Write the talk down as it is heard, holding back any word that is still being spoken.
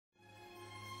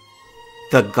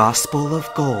The Gospel of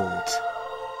Gold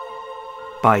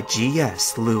by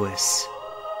G.S. Lewis.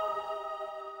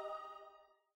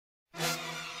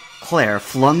 Claire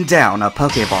flung down a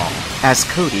Pokeball as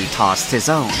Cody tossed his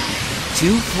own.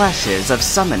 Two flashes of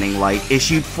summoning light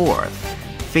issued forth,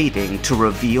 fading to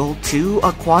reveal two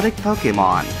aquatic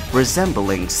Pokemon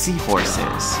resembling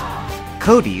seahorses.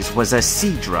 Cody's was a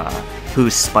Seadra,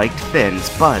 whose spiked fins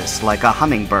buzzed like a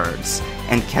hummingbird's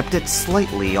and kept it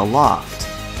slightly aloft.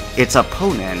 Its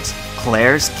opponent,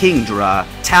 Claire's Kingdra,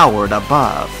 towered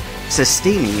above,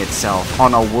 sustaining itself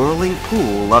on a whirling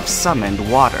pool of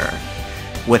summoned water.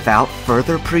 Without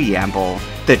further preamble,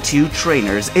 the two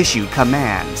trainers issued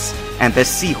commands, and the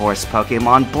seahorse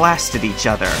Pokemon blasted each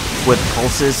other with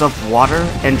pulses of water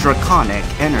and draconic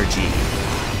energy.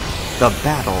 The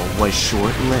battle was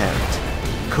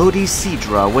short-lived. Cody's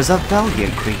Seadra was a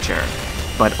valiant creature,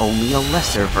 but only a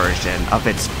lesser version of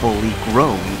its fully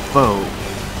grown foe.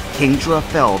 Kingdra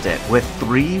felled it with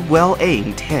 3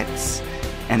 well-aimed hits,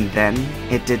 and then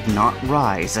it did not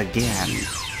rise again.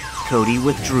 Cody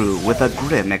withdrew with a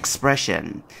grim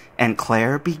expression, and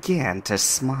Claire began to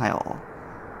smile.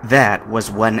 That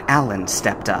was when Alan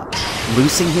stepped up,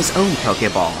 loosing his own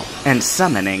Pokeball and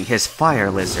summoning his fire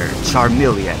lizard,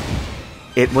 Charmeleon.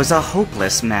 It was a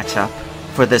hopeless matchup,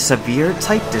 for the severe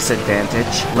type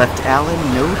disadvantage left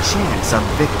Alan no chance of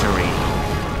victory.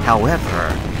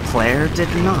 However, Claire did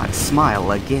not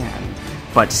smile again,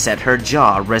 but set her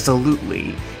jaw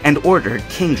resolutely and ordered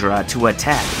Kingdra to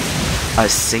attack. A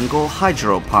single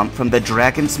hydro pump from the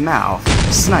dragon's mouth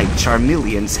sniped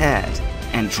Charmeleon's head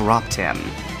and dropped him.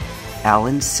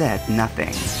 Alan said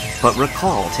nothing, but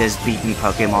recalled his beaten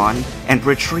Pokemon and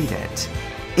retreated.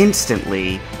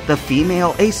 Instantly, the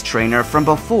female ace trainer from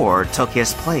before took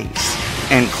his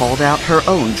place and called out her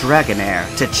own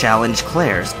Dragonair to challenge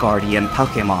Claire's guardian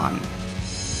Pokemon.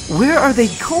 "Where are they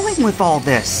going with all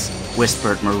this?"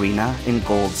 whispered Marina in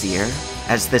Gold's ear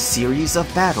as the series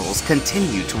of battles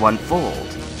continued to unfold.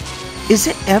 "Is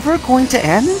it ever going to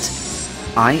end?"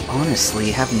 "I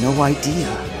honestly have no idea,"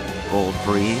 Gold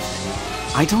breathed.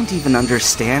 "I don't even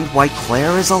understand why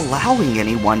Claire is allowing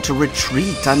anyone to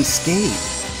retreat unscathed."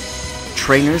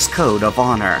 "Trainer's Code of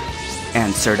Honor,"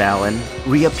 answered Alan,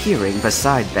 reappearing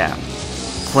beside them.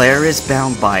 "Claire is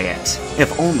bound by it,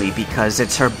 if only because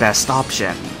it's her best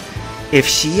option. If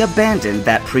she abandoned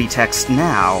that pretext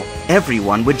now,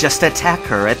 everyone would just attack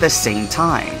her at the same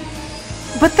time."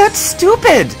 "But that's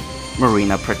stupid!"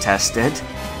 Marina protested.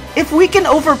 "If we can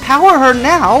overpower her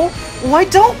now, why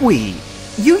don't we?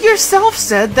 You yourself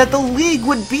said that the League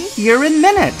would be here in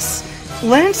minutes.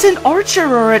 Lance and Archer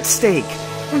are at stake.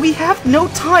 We have no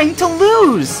time to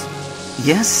lose."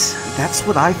 "Yes, that's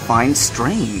what I find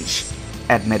strange,"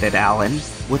 admitted Alan,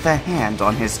 with a hand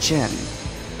on his chin.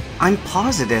 "I'm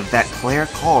positive that Claire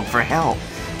called for help,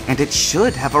 and it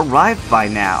should have arrived by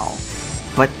now.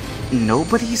 But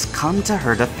nobody's come to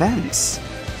her defense.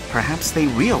 Perhaps they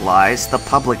realize the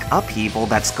public upheaval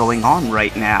that's going on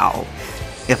right now.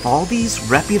 If all these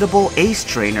reputable ace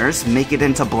trainers make it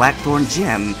into Blackthorn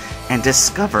Gym and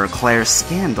discover Claire's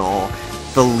scandal,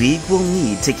 the League will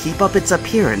need to keep up its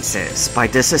appearances by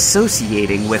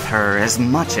disassociating with her as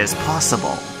much as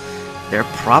possible.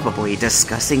 They're probably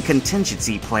discussing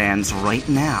contingency plans right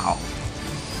now."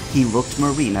 He looked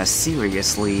Marina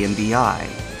seriously in the eye.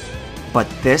 "But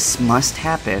this must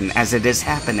happen as it is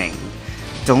happening.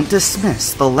 Don't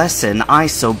dismiss the lesson I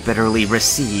so bitterly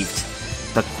received.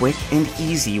 The quick and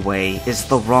easy way is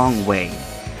the wrong way.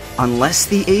 Unless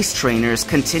the ace trainers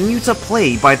continue to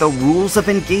play by the rules of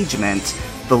engagement,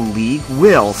 the League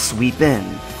will sweep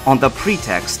in on the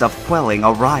pretext of quelling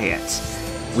a riot.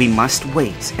 We must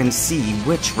wait and see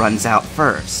which runs out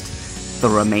first, the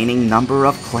remaining number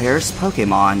of Claire's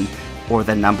Pokemon or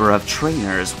the number of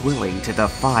trainers willing to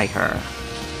defy her."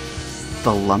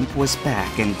 The lump was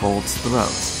back in Gold's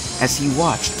throat as he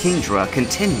watched Kingdra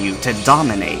continue to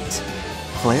dominate.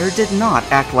 Claire did not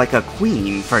act like a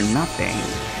queen for nothing.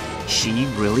 She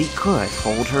really could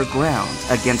hold her ground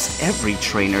against every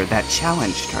trainer that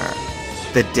challenged her.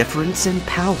 The difference in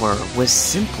power was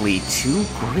simply too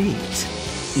great.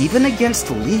 Even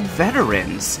against League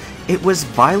veterans, it was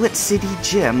Violet City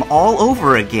Gym all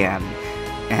over again,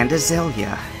 and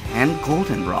Azalea, and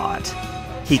Goldenrod.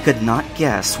 He could not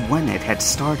guess when it had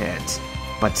started,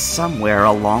 but somewhere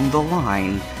along the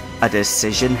line, a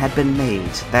decision had been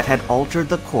made that had altered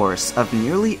the course of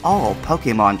nearly all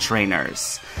Pokemon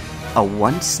trainers. A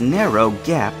once narrow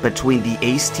gap between the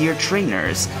ace-tier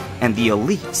trainers and the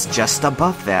elites just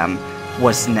above them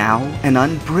was now an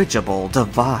unbridgeable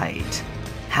divide.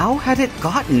 How had it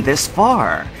gotten this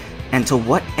far? And to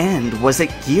what end was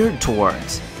it geared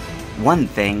towards? One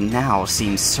thing now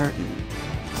seems certain.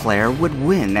 Claire would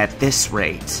win at this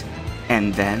rate,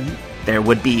 and then there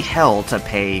would be hell to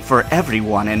pay for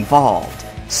everyone involved,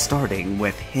 starting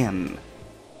with him.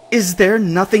 "Is there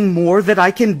nothing more that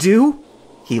I can do?"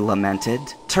 he lamented,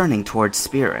 turning towards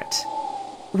Spirit.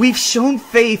 "We've shown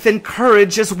faith and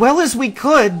courage as well as we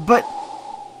could, but..."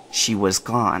 She was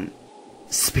gone.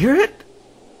 "Spirit?"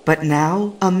 "But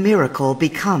now a miracle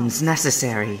becomes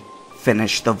necessary,"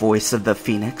 finished the voice of the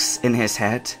Phoenix in his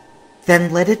head.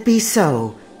 "Then let it be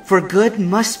so, for good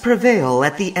must prevail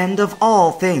at the end of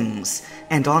all things,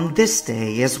 and on this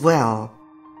day as well."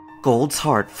 Gold's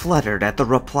heart fluttered at the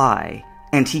reply,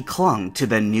 and he clung to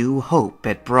the new hope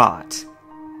it brought.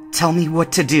 "Tell me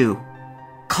what to do."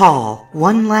 "Call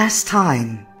one last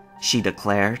time," she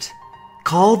declared.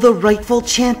 "Call the rightful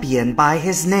champion by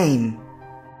his name."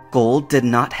 Gold did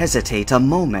not hesitate a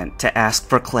moment to ask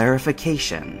for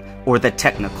clarification or the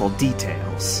technical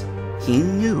details. He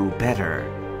knew better.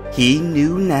 He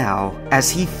knew now, as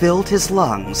he filled his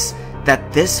lungs,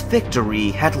 that this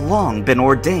victory had long been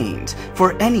ordained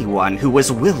for anyone who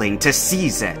was willing to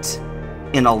seize it.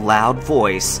 In a loud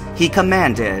voice, he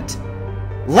commanded,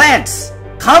 "Lance,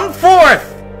 come forth!"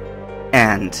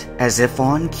 And, as if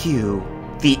on cue,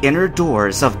 the inner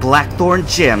doors of Blackthorn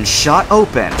Gym shot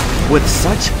open with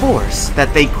such force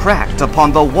that they cracked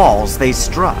upon the walls they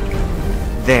struck.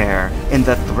 There, in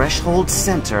the threshold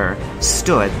center,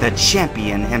 stood the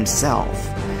champion himself,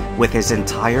 with his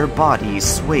entire body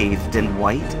swathed in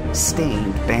white,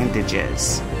 stained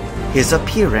bandages. His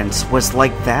appearance was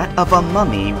like that of a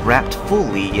mummy wrapped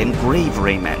fully in grave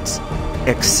raiment,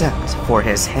 except for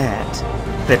his head.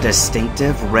 The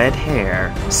distinctive red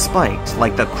hair, spiked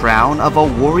like the crown of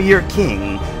a warrior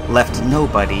king, left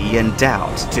nobody in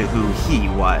doubt to who he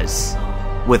was.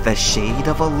 With a shade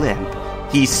of a limp,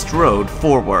 he strode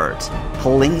forward,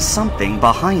 pulling something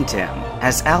behind him,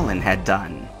 as Alan had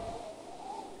done.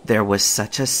 There was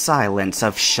such a silence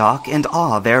of shock and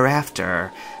awe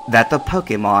thereafter that the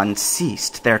Pokémon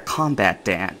ceased their combat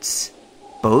dance.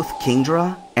 Both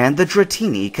Kingdra and the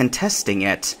Dratini contesting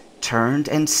it turned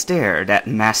and stared at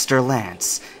Master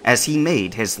Lance as he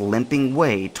made his limping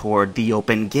way toward the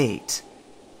open gate.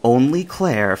 Only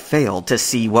Claire failed to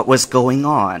see what was going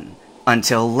on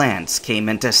until Lance came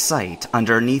into sight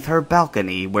underneath her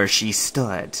balcony where she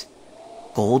stood.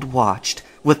 Gold watched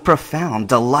with profound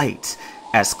delight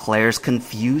as Claire's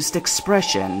confused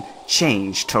expression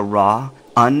changed to raw,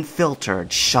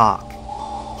 unfiltered shock.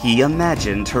 He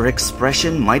imagined her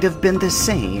expression might have been the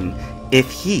same if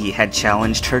he had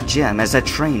challenged her gym as a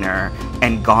trainer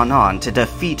and gone on to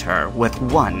defeat her with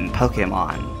one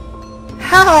Pokémon.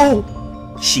 "How?"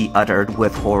 she uttered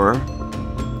with horror.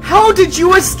 "How did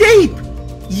you escape?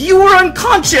 You were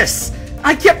unconscious!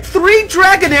 I kept 3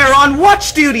 Dragonair on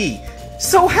watch duty!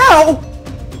 So how?"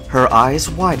 Her eyes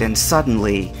widened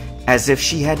suddenly, as if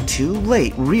she had too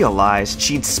late realized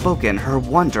she'd spoken her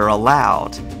wonder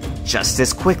aloud. Just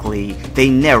as quickly, they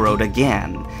narrowed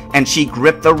again, and she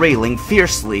gripped the railing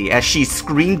fiercely as she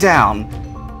screamed down,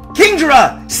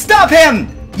 "Kingdra, stop him!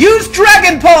 Use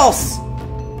Dragon Pulse!"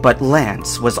 But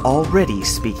Lance was already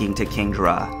speaking to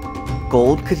Kingdra.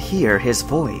 Gold could hear his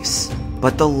voice,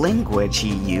 but the language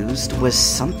he used was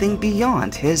something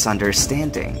beyond his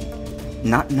understanding.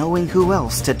 Not knowing who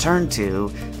else to turn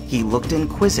to, he looked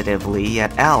inquisitively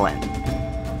at Alan.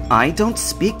 "I don't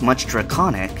speak much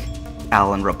Draconic,"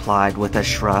 Alan replied with a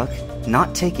shrug,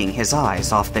 not taking his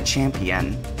eyes off the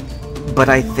champion. "But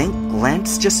I think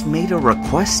Lance just made a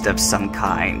request of some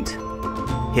kind."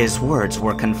 His words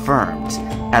were confirmed,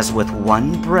 as with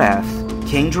one breath,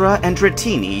 Kingdra and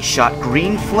Dratini shot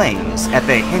green flames at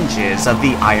the hinges of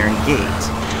the iron gate.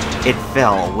 It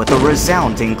fell with a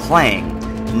resounding clang,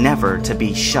 never to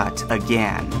be shut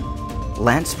again.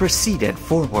 Lance proceeded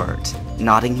forward,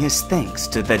 nodding his thanks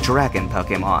to the dragon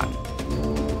Pokémon.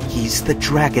 "He's the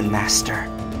Dragon Master,"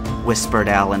 whispered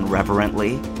Alan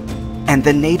reverently, "and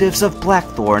the natives of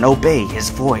Blackthorn obey his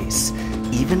voice,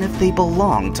 even if they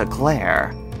belong to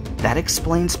Claire. That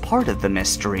explains part of the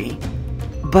mystery."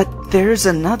 "But there's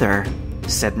another,"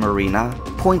 said Marina,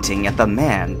 pointing at the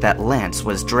man that Lance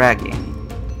was dragging.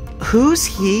 "Who's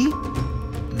he?"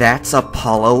 "That's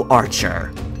Apollo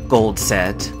Archer," Gold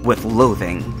said, with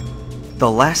loathing.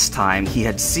 The last time he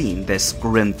had seen this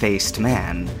grim-faced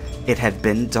man, it had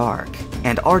been dark,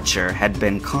 and Archer had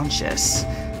been conscious.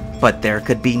 But there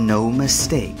could be no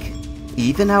mistake.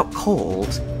 Even out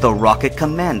cold, the Rocket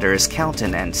Commander's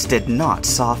countenance did not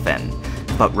soften,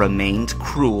 but remained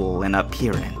cruel in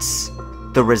appearance.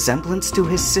 The resemblance to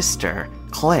his sister,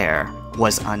 Claire,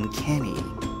 was uncanny.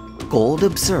 Gold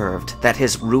observed that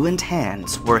his ruined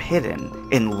hands were hidden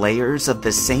in layers of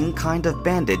the same kind of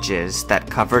bandages that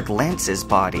covered Lance's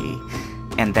body,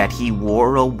 and that he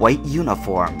wore a white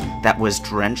uniform that was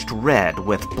drenched red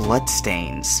with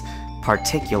bloodstains,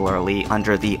 particularly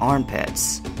under the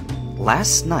armpits.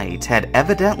 Last night had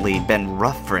evidently been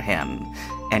rough for him,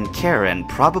 and Karen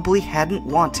probably hadn't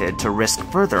wanted to risk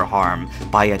further harm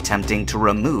by attempting to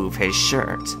remove his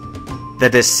shirt. The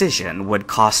decision would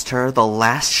cost her the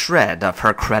last shred of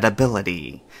her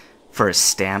credibility, for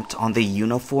stamped on the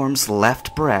uniform's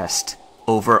left breast,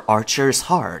 over Archer's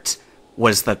heart,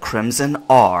 was the crimson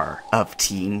R of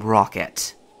Team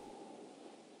Rocket.